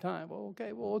that point in time. Well,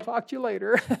 okay, well, we'll talk to you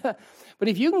later. But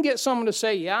if you can get someone to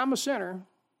say, yeah, I'm a sinner.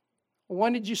 Well,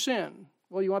 when did you sin?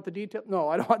 Well, you want the detail? No,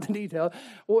 I don't want the detail.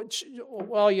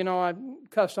 Well, you know, I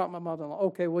cussed out my mother-in-law.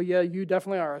 Okay, well, yeah, you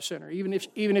definitely are a sinner, even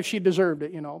if she deserved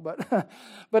it, you know. But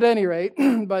at any rate,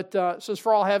 it says,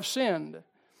 for all have sinned.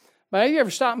 But have you ever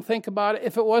stopped and think about it?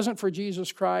 If it wasn't for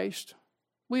Jesus Christ,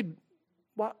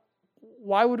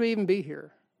 why would we even be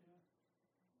here?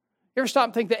 You ever stop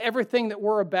and think that everything that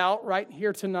we're about right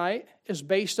here tonight is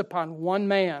based upon one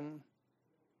man,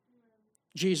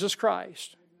 Jesus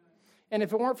Christ? And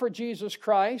if it weren't for Jesus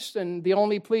Christ and the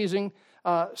only pleasing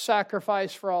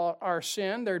sacrifice for all our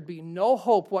sin, there'd be no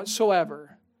hope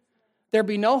whatsoever. There'd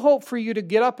be no hope for you to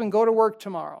get up and go to work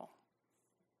tomorrow.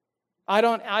 I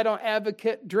don't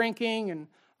advocate drinking and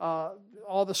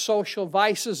all the social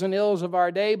vices and ills of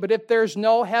our day, but if there's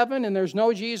no heaven and there's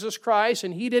no Jesus Christ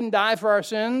and He didn't die for our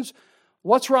sins,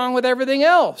 what's wrong with everything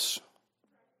else?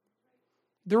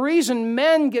 The reason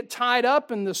men get tied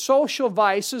up in the social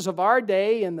vices of our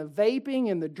day and the vaping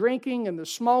and the drinking and the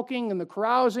smoking and the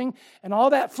carousing and all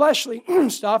that fleshly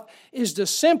stuff is to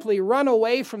simply run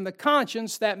away from the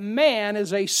conscience that man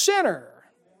is a sinner.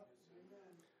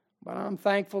 But I'm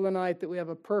thankful tonight that we have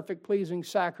a perfect, pleasing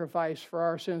sacrifice for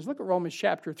our sins. Look at Romans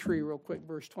chapter 3 real quick,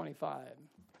 verse 25.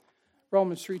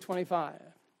 Romans 3:25.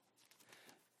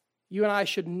 You and I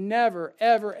should never,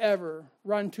 ever, ever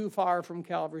run too far from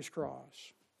Calvary's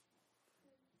cross.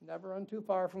 Never run too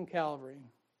far from Calvary.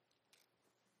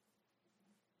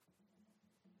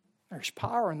 There's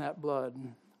power in that blood.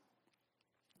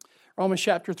 Romans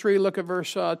chapter 3, look at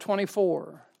verse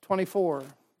 24. 24.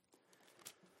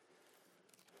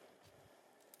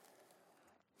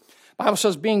 The Bible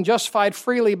says, being justified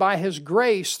freely by His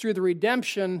grace through the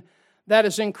redemption that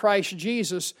is in Christ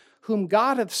Jesus, whom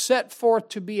God hath set forth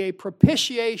to be a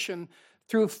propitiation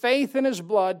through faith in his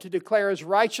blood to declare his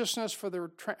righteousness for the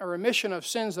remission of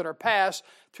sins that are past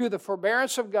through the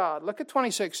forbearance of God. Look at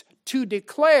 26. To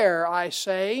declare, I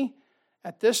say,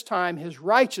 at this time his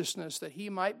righteousness, that he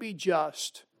might be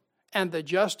just, and the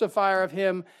justifier of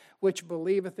him which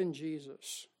believeth in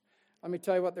Jesus. Let me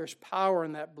tell you what, there's power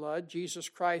in that blood. Jesus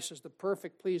Christ is the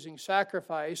perfect, pleasing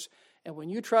sacrifice. And when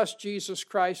you trust Jesus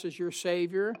Christ as your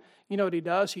Savior, you know what he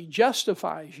does? He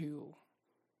justifies you.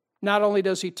 Not only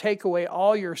does he take away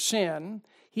all your sin,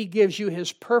 he gives you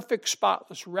his perfect,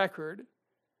 spotless record,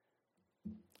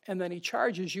 and then he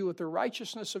charges you with the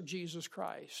righteousness of Jesus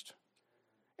Christ.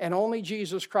 And only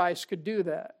Jesus Christ could do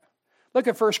that. Look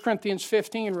at 1 Corinthians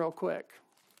 15 real quick.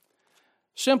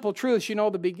 Simple truths, you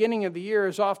know, the beginning of the year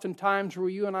is often times where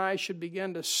you and I should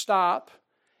begin to stop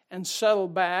and settle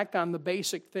back on the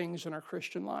basic things in our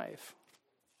Christian life.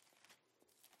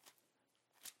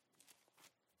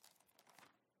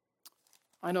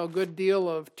 I know a good deal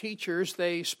of teachers,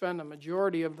 they spend a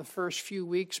majority of the first few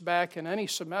weeks back in any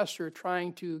semester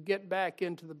trying to get back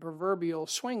into the proverbial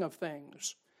swing of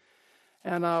things.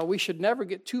 And we should never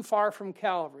get too far from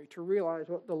Calvary to realize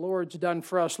what the Lord's done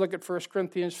for us. Look at 1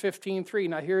 Corinthians 15:3.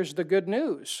 Now here's the good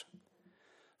news.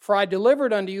 For I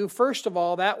delivered unto you first of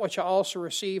all that which I also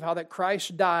received, how that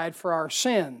Christ died for our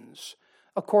sins,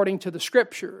 according to the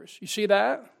Scriptures. You see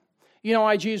that? You know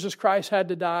why Jesus Christ had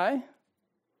to die?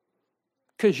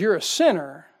 Because you're a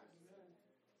sinner.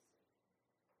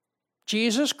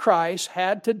 Jesus Christ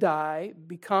had to die,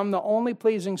 become the only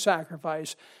pleasing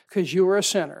sacrifice, because you were a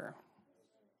sinner.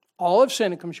 All have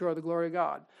sinned and come short of the glory of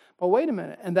God. But wait a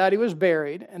minute, and that he was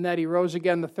buried, and that he rose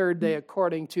again the third day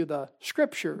according to the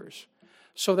Scriptures.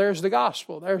 So there's the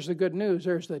gospel, there's the good news,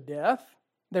 there's the death,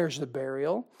 there's the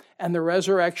burial, and the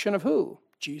resurrection of who?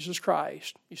 Jesus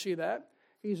Christ. You see that?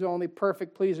 He's the only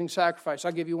perfect, pleasing sacrifice.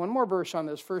 I'll give you one more verse on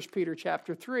this, 1 Peter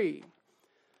chapter 3.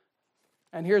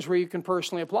 And here's where you can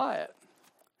personally apply it.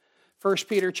 1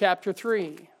 Peter chapter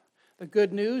 3. The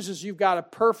good news is you've got a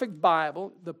perfect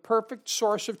Bible, the perfect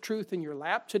source of truth in your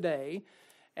lap today.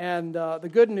 And the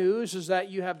good news is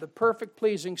that you have the perfect,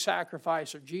 pleasing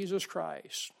sacrifice of Jesus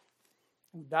Christ,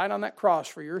 who died on that cross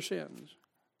for your sins.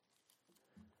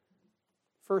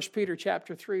 1 Peter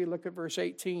chapter 3, look at verse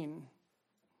 18.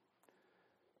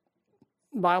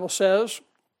 The Bible says,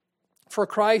 for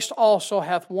Christ also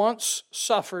hath once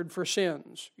suffered for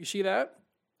sins. You see that?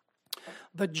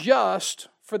 The just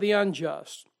for the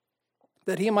unjust,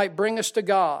 that he might bring us to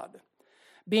God,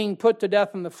 being put to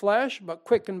death in the flesh, but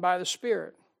quickened by the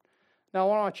Spirit. Now,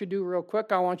 what I want you to do real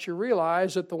quick, I want you to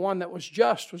realize that the one that was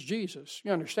just was Jesus.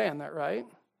 You understand that, right?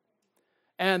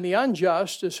 And the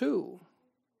unjust is who?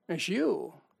 It's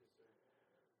you.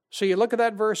 So you look at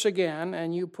that verse again,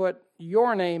 and you put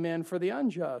your name in for the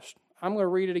unjust. I'm going to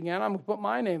read it again. I'm going to put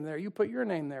my name there. You put your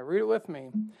name there. Read it with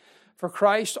me. For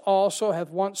Christ also hath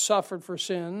once suffered for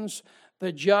sins,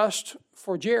 the just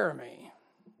for Jeremy,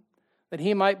 that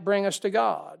he might bring us to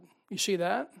God. You see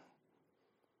that?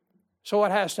 So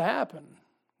what has to happen?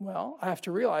 Well, I have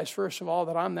to realize, first of all,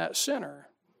 that I'm that sinner.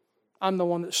 I'm the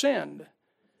one that sinned.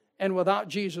 And without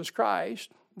Jesus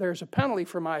Christ, there's a penalty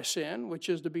for my sin, which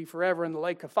is to be forever in the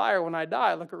lake of fire when I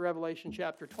die. Look at Revelation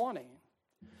chapter 20.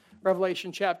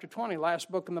 Revelation chapter 20, last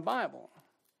book in the Bible.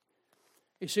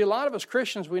 You see, a lot of us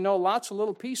Christians, we know lots of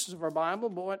little pieces of our Bible,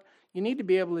 but what you need to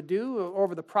be able to do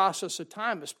over the process of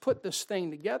time is put this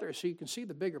thing together so you can see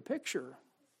the bigger picture.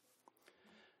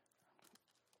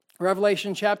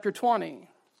 Revelation chapter 20.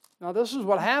 Now, this is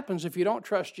what happens if you don't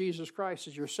trust Jesus Christ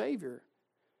as your Savior.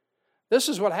 This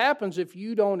is what happens if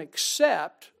you don't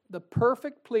accept the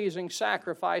perfect, pleasing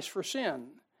sacrifice for sin.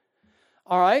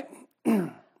 All right?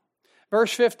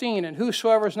 Verse 15, and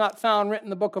whosoever is not found written in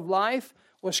the book of life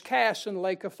was cast in the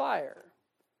lake of fire.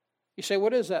 You say,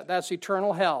 what is that? That's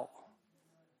eternal hell.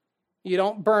 You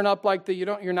don't burn up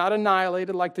you're not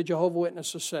annihilated like the Jehovah's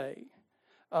Witnesses say.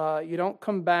 You don't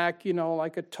come back,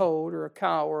 like a toad or a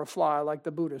cow or a fly like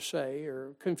the Buddhists say,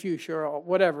 or Confucius or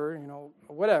whatever,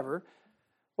 whatever.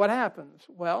 What happens?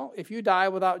 Well, if you die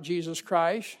without Jesus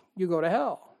Christ, you go to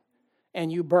hell.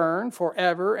 And you burn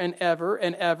forever and ever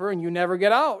and ever, and you never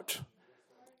get out.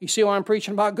 You see why I'm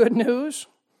preaching about good news?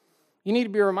 You need to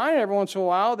be reminded every once in a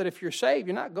while that if you're saved,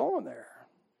 you're not going there.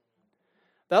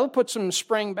 That'll put some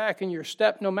spring back in your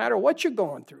step no matter what you're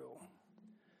going through.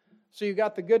 So you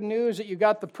got the good news that you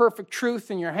got the perfect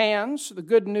truth in your hands, the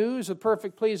good news, the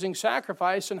perfect pleasing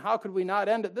sacrifice, and how could we not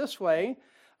end it this way?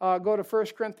 Go to 1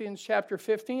 Corinthians chapter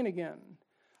 15 again.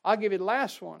 I'll give you the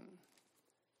last one.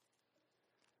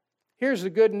 Here's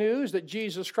the good news that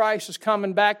Jesus Christ is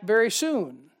coming back very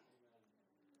soon.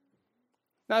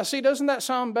 Now, see, doesn't that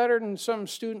sound better than some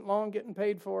student loan getting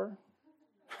paid for?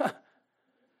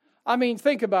 I mean,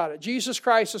 think about it. Jesus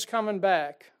Christ is coming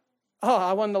back. Oh,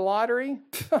 I won the lottery?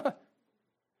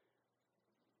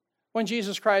 When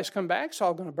Jesus Christ comes back, it's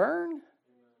all going to burn.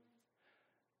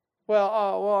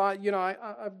 I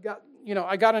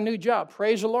got a new job.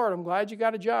 Praise the Lord. I'm glad you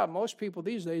got a job. Most people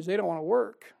these days, they don't want to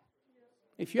work.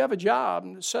 If you have a job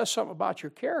and it says something about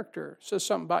your character, it says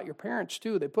something about your parents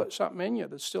too, they put something in you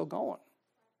that's still going.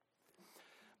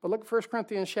 But look at 1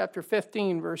 Corinthians chapter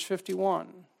 15, verse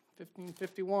 51.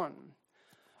 15:51.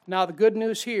 Now the good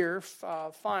news here,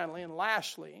 finally and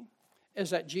lastly,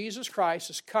 is that Jesus Christ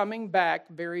is coming back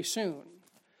very soon.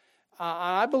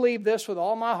 I believe this with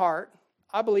all my heart.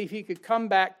 I believe He could come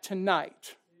back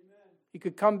tonight. He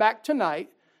could come back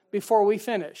tonight before we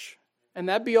finish. And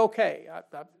that'd be okay.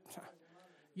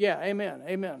 Amen.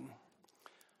 Amen.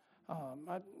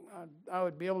 I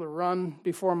would be able to run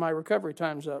before my recovery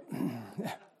time's up.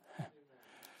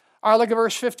 All right, look at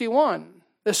verse 51.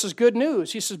 This is good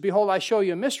news. He says, behold, I show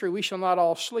you a mystery. We shall not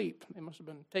all sleep. They must have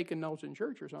been taking notes in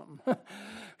church or something. We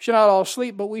shall not all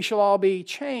sleep, but we shall all be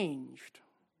changed.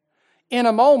 In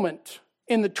a moment,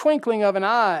 in the twinkling of an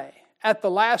eye, at the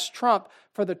last trump,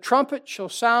 for the trumpet shall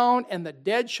sound, and the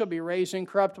dead shall be raised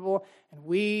incorruptible, and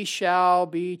we shall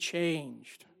be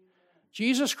changed.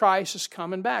 Jesus Christ is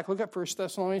coming back. Look at 1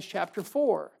 Thessalonians chapter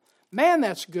 4. Man,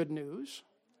 that's good news.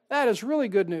 That is really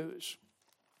good news.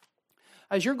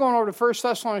 As you're going over to 1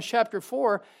 Thessalonians chapter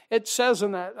 4, it says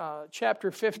in that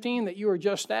chapter 15 that you were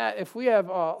just at, if we have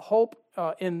hope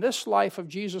in this life of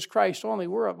Jesus Christ only,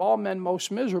 we're of all men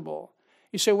most miserable.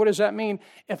 You say, what does that mean?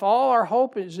 If all our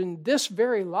hope is in this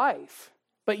very life,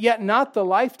 but yet not the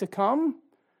life to come,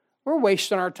 we're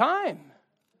wasting our time.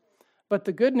 But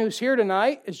the good news here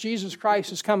tonight is Jesus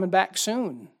Christ is coming back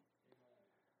soon.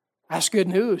 That's good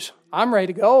news. I'm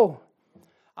ready to go.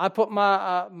 I put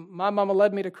my mama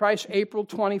led me to Christ April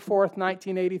 24th,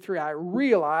 1983. I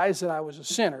realized that I was a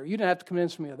sinner. You didn't have to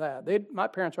convince me of that. My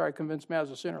parents already convinced me I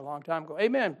was a sinner a long time ago.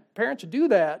 Amen. Parents, do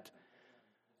that.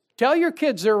 Tell your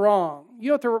kids they're wrong. You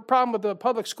know what the problem with the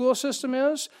public school system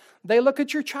is? They look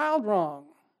at your child wrong.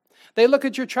 They look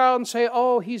at your child and say,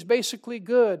 oh, he's basically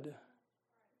good.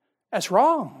 That's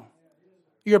wrong.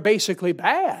 You're basically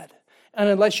bad. And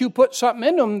unless you put something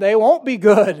in them, they won't be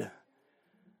good.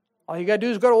 All you got to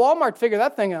do is go to Walmart to figure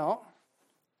that thing out.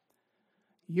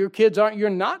 Your kids you're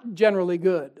not generally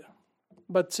good.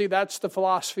 But see, that's the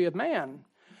philosophy of man.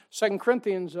 2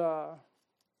 Corinthians, 1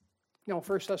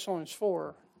 Thessalonians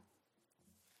 4.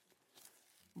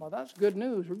 Well, that's good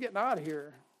news. We're getting out of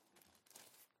here.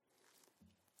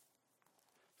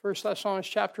 1 Thessalonians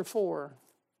chapter 4.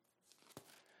 The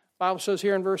Bible says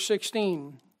here in verse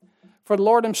 16, for the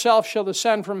Lord himself shall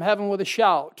descend from heaven with a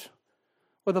shout,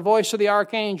 with the voice of the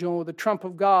archangel, and with the trump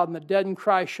of God, and the dead in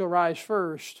Christ shall rise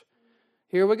first.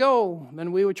 Here we go.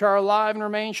 Then we which are alive and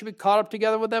remain shall be caught up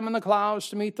together with them in the clouds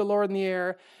to meet the Lord in the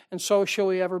air, and so shall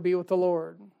we ever be with the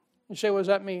Lord. You say, what does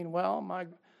that mean? Well,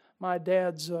 my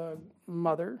dad's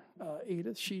mother,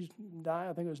 Edith, she died,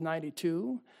 I think it was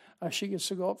 92. She gets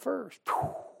to go up first.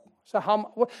 So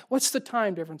what's the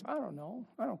time difference? I don't know.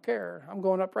 I don't care. I'm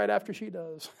going up right after she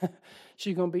does.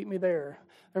 She's going to beat me there.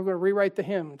 They're going to rewrite the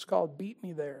hymn. It's called Beat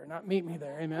Me There, not Meet Me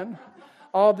There. Amen.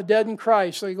 All the dead in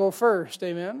Christ, they go first.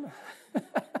 Amen.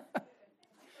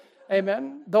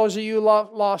 Amen. Those of you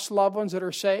lost loved ones that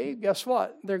are saved, guess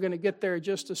what? They're going to get there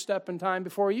just a step in time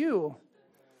before you.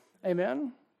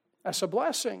 Amen. That's a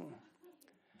blessing.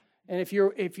 And if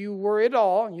you worry at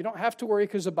all, and you don't have to worry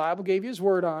because the Bible gave you His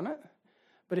word on it,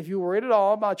 but if you worried at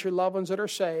all about your loved ones that are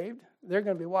saved, they're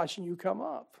going to be watching you come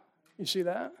up. You see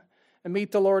that? And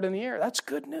meet the Lord in the air. That's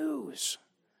good news.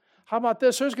 How about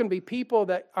this? There's going to be people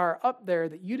that are up there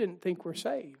that you didn't think were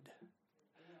saved.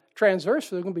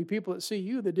 Transversely, there's going to be people that see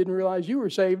you that didn't realize you were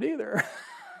saved either.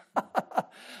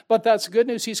 But that's good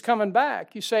news. He's coming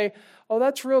back. You say, oh,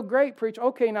 that's real great, preacher.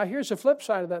 Okay, now here's the flip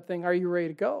side of that thing. Are you ready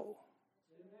to go?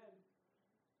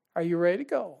 Are you ready to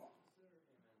go?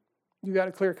 You got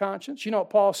a clear conscience? You know what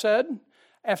Paul said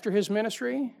after his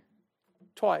ministry?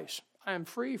 Twice. I am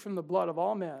free from the blood of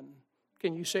all men.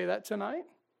 Can you say that tonight?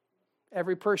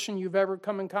 Every person you've ever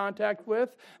come in contact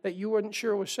with that you weren't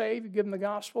sure was saved, you give them the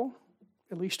gospel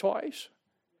at least twice.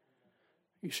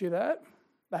 You see that?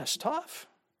 That's tough.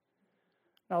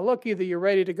 Now look, either you're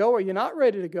ready to go or you're not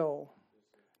ready to go.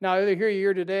 Now either here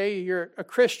you're today, you're a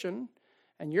Christian,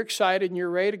 and you're excited and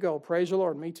you're ready to go. Praise the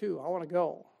Lord. Me too. I want to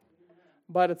go.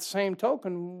 But at the same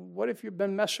token, what if you've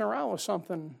been messing around with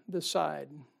something this side?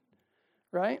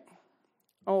 Right?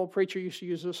 Oh, a preacher used to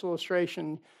use this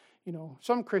illustration.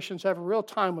 Some Christians have a real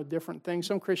time with different things.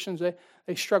 Some Christians,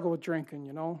 they struggle with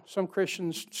drinking, Some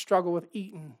Christians struggle with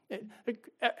eating.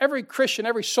 Every Christian,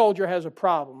 every soldier has a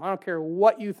problem. I don't care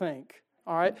what you think,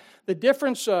 all right? The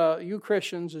difference, you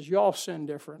Christians, is you all sin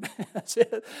different. That's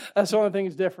it. That's the only thing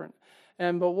that's different.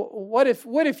 But what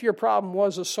if your problem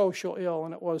was a social ill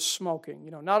and it was smoking?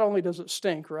 Not only does it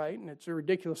stink, right, and it's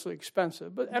ridiculously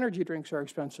expensive, but energy drinks are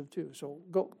expensive too. So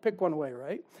go pick one away,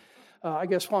 right? I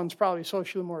guess one's probably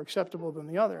socially more acceptable than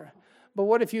the other. But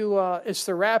what if it's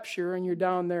the rapture and you're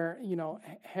down there,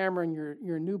 hammering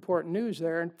your Newport News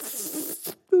there, and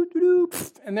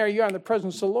there you are in the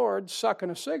presence of the Lord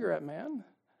sucking a cigarette, man?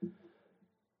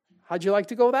 How'd you like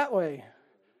to go that way?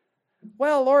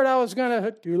 Well, Lord, I was going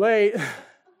to, too late.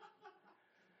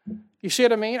 You see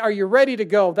what I mean? Are you ready to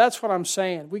go? That's what I'm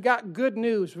saying. We got good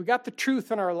news. We got the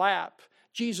truth in our lap.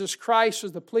 Jesus Christ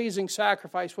is the pleasing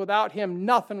sacrifice. Without Him,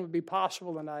 nothing would be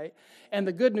possible tonight. And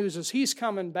the good news is He's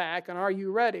coming back, and are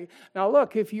you ready? Now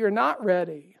look, if you're not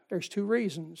ready, there's two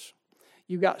reasons.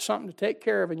 You've got something to take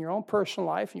care of in your own personal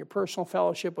life and your personal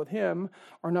fellowship with Him,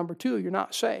 or number two, you're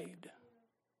not saved.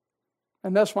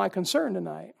 And that's my concern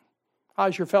tonight.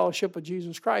 How's your fellowship with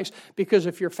Jesus Christ? Because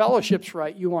if your fellowship's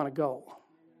right, you want to go.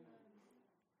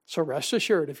 So rest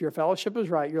assured, if your fellowship is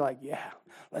right, you're like, yeah,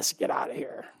 let's get out of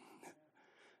here.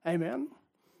 Amen?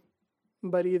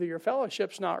 But either your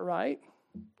fellowship's not right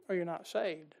or you're not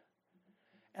saved.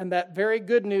 And that very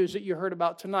good news that you heard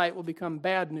about tonight will become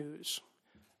bad news.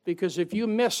 Because if you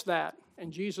miss that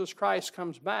and Jesus Christ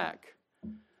comes back,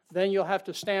 then you'll have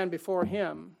to stand before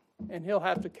Him and He'll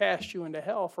have to cast you into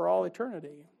hell for all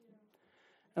eternity.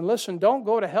 And listen, don't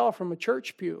go to hell from a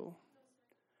church pew.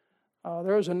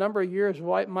 There was a number of years,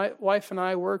 my wife and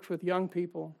I worked with young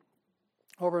people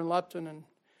over in Lupton, and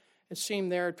it seemed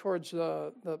there towards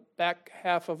the back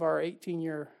half of our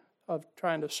 18-year of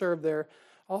trying to serve there,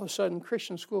 all of a sudden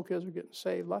Christian school kids were getting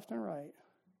saved left and right.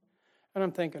 And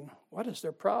I'm thinking, what is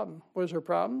their problem? What is their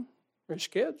problem? There's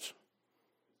kids.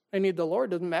 They need the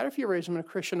Lord. It doesn't matter if you raise them in a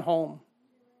Christian home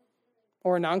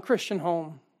or a non-Christian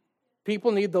home.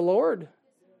 People need the Lord.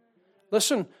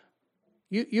 Listen,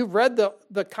 you've read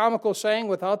the comical saying,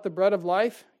 without the bread of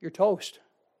life, you're toast.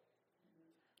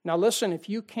 Now listen, if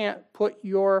you can't put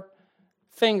your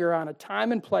finger on a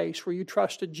time and place where you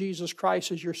trusted Jesus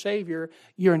Christ as your Savior,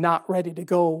 you're not ready to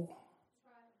go.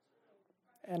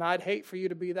 And I'd hate for you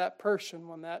to be that person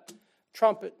when that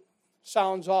trumpet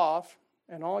sounds off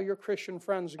and all your Christian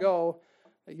friends go,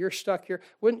 that you're stuck here.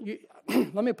 Let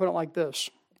me put it like this.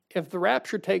 If the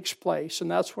rapture takes place,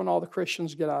 and that's when all the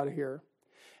Christians get out of here,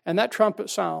 and that trumpet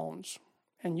sounds,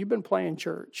 and you've been playing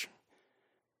church,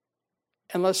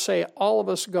 and let's say all of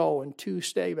us go and two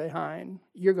stay behind,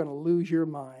 you're going to lose your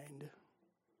mind.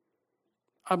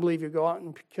 I believe you go out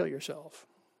and kill yourself.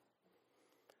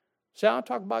 See, I'll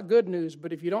talk about good news,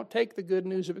 but if you don't take the good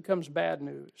news, it becomes bad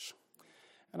news.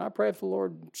 And I pray if the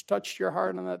Lord touched your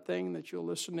heart on that thing, that you'll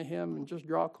listen to Him and just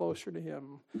draw closer to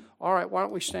Him. All right, why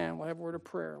don't we stand? We'll have a word of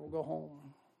prayer. We'll go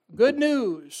home. Good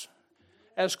news.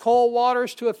 As cold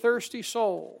waters to a thirsty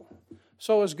soul,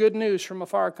 so is good news from a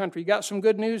far country. You got some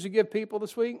good news to give people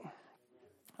this week?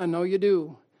 I know you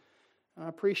do. I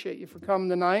appreciate you for coming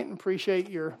tonight, and appreciate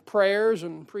your prayers,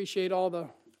 and appreciate all the,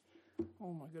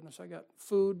 oh my goodness, I got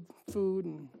food,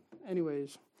 and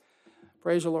anyways.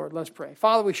 Praise the Lord. Let's pray.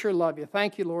 Father, we sure love you.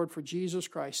 Thank you, Lord, for Jesus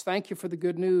Christ. Thank you for the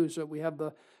good news that we have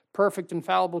the perfect,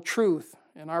 infallible truth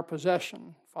in our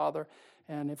possession, Father.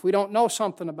 And if we don't know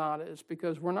something about it, it's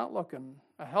because we're not looking.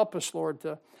 Help us, Lord,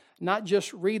 to not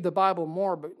just read the Bible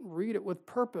more, but read it with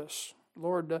purpose.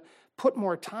 Lord, to put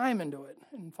more time into it.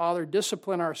 And Father,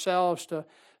 discipline ourselves to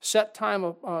set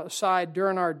time aside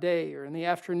during our day or in the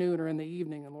afternoon or in the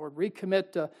evening. And Lord,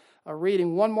 recommit to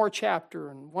reading one more chapter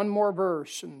and one more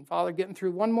verse. And Father, getting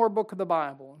through one more book of the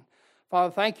Bible. And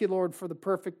Father, thank you, Lord, for the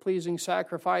perfect, pleasing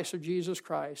sacrifice of Jesus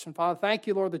Christ. And Father, thank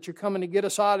you, Lord, that you're coming to get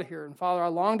us out of here. And Father, I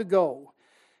long to go.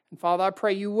 And Father, I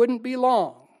pray you wouldn't be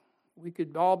long. We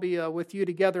could all be with you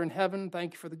together in heaven.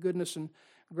 Thank you for the goodness and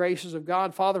graces of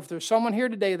God. Father, if there's someone here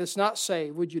today that's not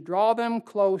saved, would you draw them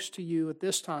close to you at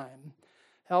this time?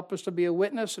 Help us to be a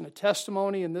witness and a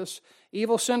testimony in this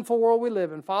evil, sinful world we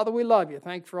live in. Father, we love you.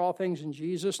 Thank you for all things in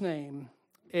Jesus' name.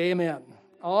 Amen.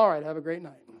 All right, have a great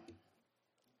night.